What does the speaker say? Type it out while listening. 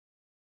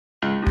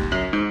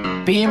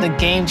Being the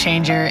game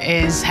changer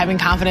is having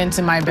confidence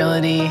in my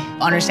ability,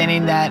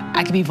 understanding that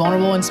I can be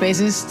vulnerable in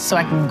spaces so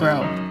I can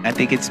grow. I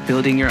think it's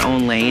building your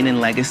own lane and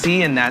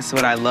legacy, and that's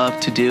what I love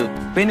to do.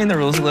 Bending the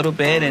rules a little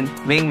bit and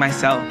being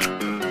myself.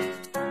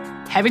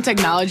 Having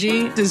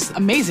technology is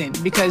amazing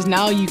because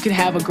now you can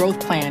have a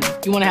growth plan.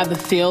 You want to have the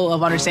feel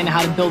of understanding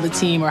how to build a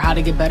team or how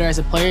to get better as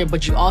a player,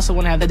 but you also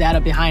want to have the data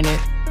behind it.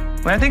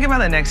 When I think about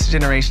the next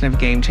generation of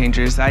game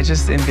changers, I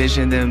just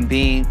envision them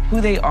being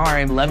who they are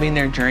and loving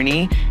their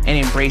journey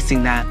and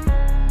embracing that.